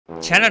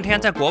前2天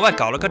在国外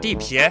搞了个地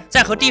皮，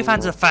在和地贩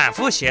子反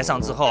复协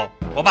商之后，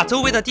我把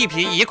周围的地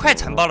皮一块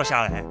承包了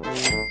下来。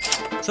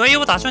所以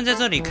我打算在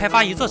这里开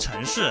发一座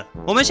城市。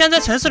我们先在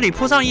城市里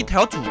铺上一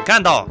条主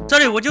干道，这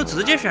里我就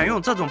直接选用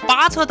这种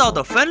8车道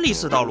的分离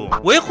式道路，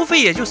维护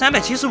费也就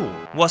375。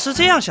我是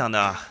这样想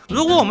的，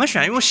如果我们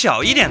选用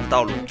小一点的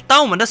道路，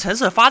当我们的城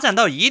市发展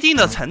到一定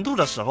的程度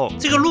的时候，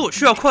这个路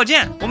需要扩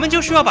建，我们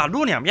就需要把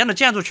路两边的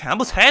建筑全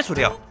部拆除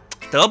掉。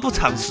得不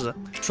偿失，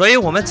所以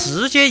我们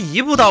直接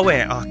一步到位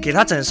啊，给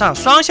它整上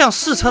双向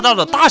4车道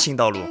的大型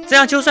道路，这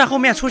样就算后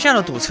面出现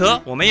了堵车，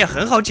我们也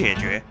很好解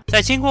决。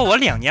在经过我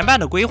2年半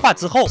的规划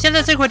之后，现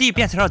在这块地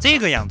变成了这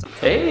个样子。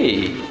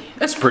Hey,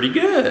 that's pretty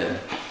good.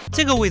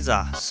 这个位置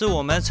啊，是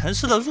我们城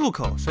市的入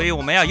口，所以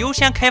我们要优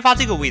先开发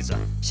这个位置，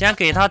先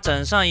给它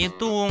整上一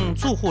栋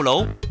住户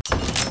楼。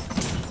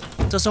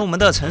这时我们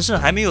的城市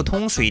还没有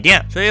通水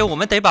电，所以我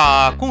们得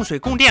把供水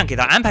供电给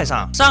它安排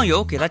上。上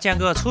游给它建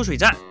个抽水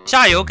站，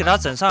下游给它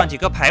整上几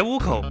个排污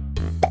口，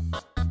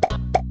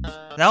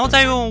然后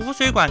再用污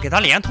水管给它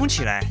连通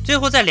起来，最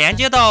后再连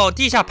接到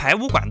地下排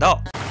污管道。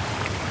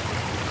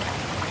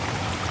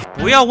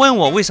不要问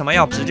我为什么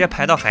要直接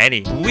排到海里，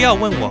不要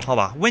问我，好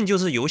吧？问就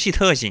是游戏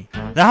特性。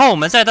然后我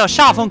们再到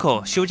下风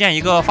口修建一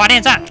个发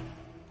电站。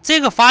这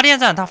个发电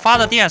站它发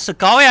的电是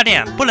高压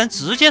电，不能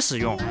直接使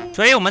用，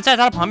所以我们在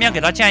它的旁边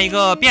给它建一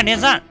个变电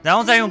站，然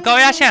后再用高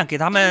压线给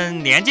它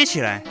们连接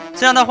起来。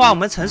这样的话，我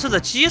们城市的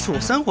基础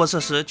生活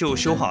设施就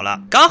修好了，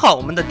刚好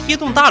我们的第1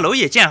栋大楼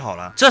也建好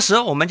了。这时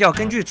我们就要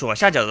根据左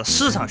下角的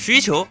市场需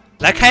求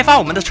来开发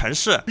我们的城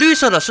市。绿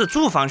色的是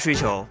住房需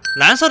求，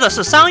蓝色的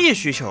是商业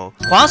需求，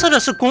黄色的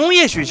是工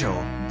业需求。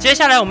接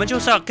下来我们就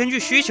是要根据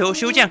需求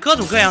修建各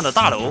种各样的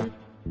大楼。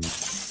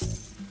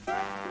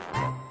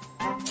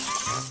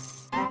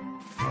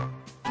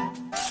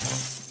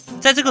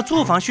在这个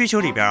住房需求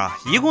里边啊，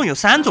一共有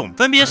3种，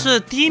分别是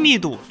低密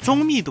度、中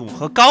密度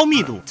和高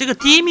密度。这个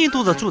低密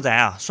度的住宅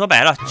啊，说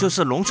白了就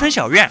是农村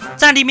小院，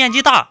占地面积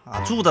大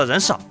啊，住的人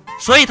少，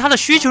所以它的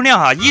需求量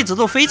啊一直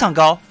都非常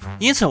高。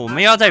因此我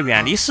们要在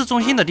远离市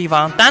中心的地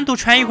方单独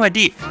圈一块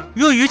地，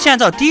用于建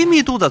造低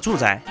密度的住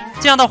宅，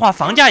这样的话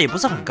房价也不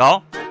是很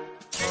高。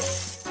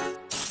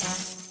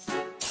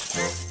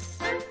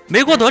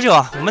没过多久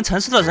啊，我们城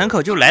市的人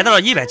口就来到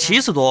了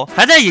170多，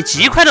还在以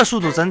极快的速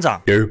度增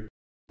长。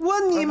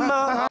问你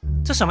吗？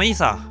这什么意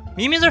思啊？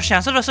明明这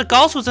显示的是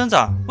高速增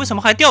长，为什么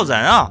还掉人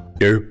啊？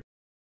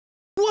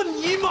问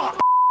你吗？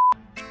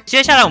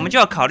接下来我们就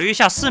要考虑一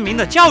下市民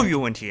的教育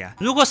问题。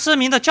如果市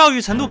民的教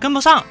育程度跟不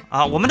上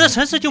啊，我们的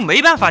城市就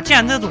没办法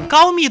建那种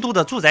高密度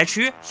的住宅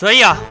区。所以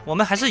啊，我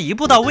们还是一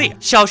步到位，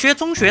小学、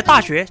中学、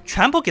大学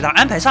全部给它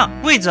安排上，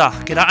位置啊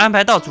给它安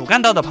排到主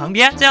干道的旁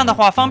边，这样的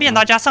话方便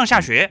大家上下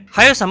学。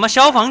还有什么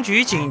消防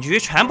局、警局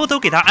全部都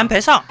给它安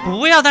排上，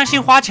不要担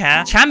心花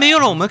钱，钱没有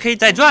了我们可以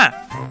再赚。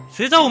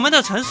随着我们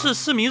的城市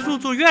市民入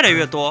住越来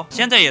越多，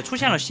现在也出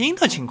现了新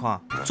的情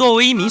况。作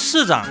为一名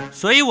市长，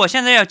所以我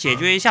现在要解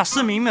决一下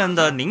市民们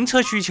的灵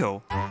车需求。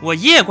我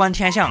夜观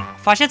天象，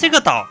发现这个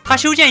岛它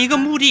修建一个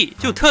墓地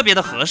就特别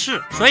的合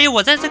适，所以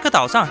我在这个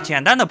岛上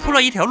简单的铺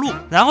了一条路，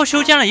然后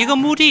修建了一个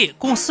墓地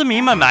供市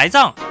民们埋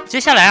葬。接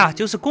下来啊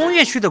就是工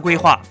业区的规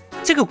划。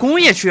这个工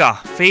业区啊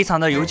非常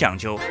的有讲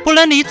究，不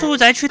能离住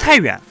宅区太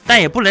远，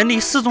但也不能离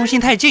市中心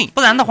太近，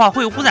不然的话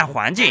会污染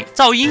环境，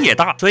噪音也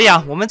大。所以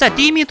啊，我们在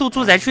低密度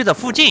住宅区的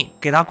附近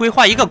给它规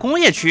划一个工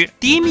业区。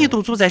低密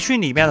度住宅区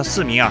里面的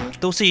市民啊，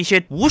都是一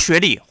些无学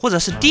历或者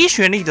是低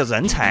学历的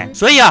人才，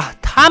所以啊，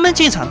他们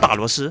进场打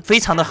螺丝非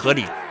常的合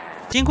理。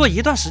经过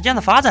一段时间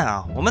的发展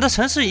啊，我们的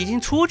城市已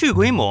经初具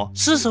规模，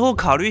是时候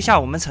考虑一下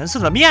我们城市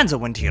的面子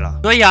问题了。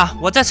所以啊，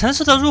我在城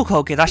市的入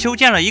口给它修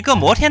建了一个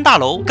摩天大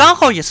楼，刚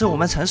好也是我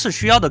们城市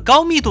需要的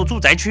高密度住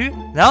宅区，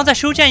然后再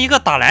修建一个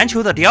打篮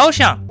球的雕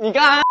像。你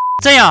干？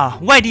这样啊，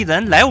外地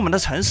人来我们的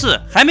城市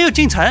还没有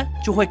进城，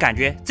就会感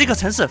觉这个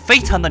城市非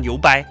常的牛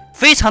掰，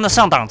非常的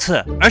上档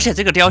次，而且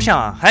这个雕像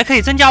啊，还可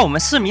以增加我们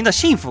市民的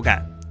幸福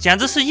感，简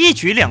直是一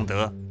举两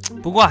得。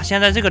不过啊，现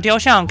在这个雕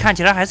像看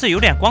起来还是有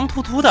点光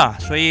秃秃的，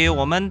所以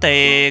我们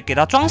得给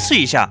它装饰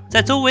一下，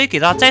在周围给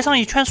它栽上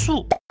一圈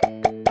树，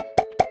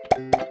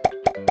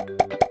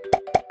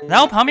然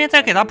后旁边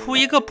再给它铺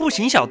一个步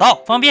行小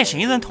道，方便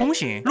行人通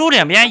行。路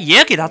两边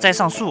也给它栽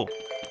上树。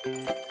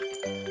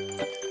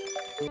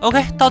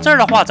OK， 到这儿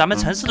的话，咱们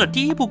城市的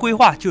第1步规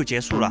划就结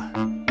束了。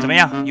怎么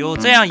样？有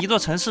这样一座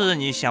城市，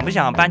你想不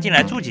想搬进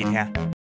来住几天？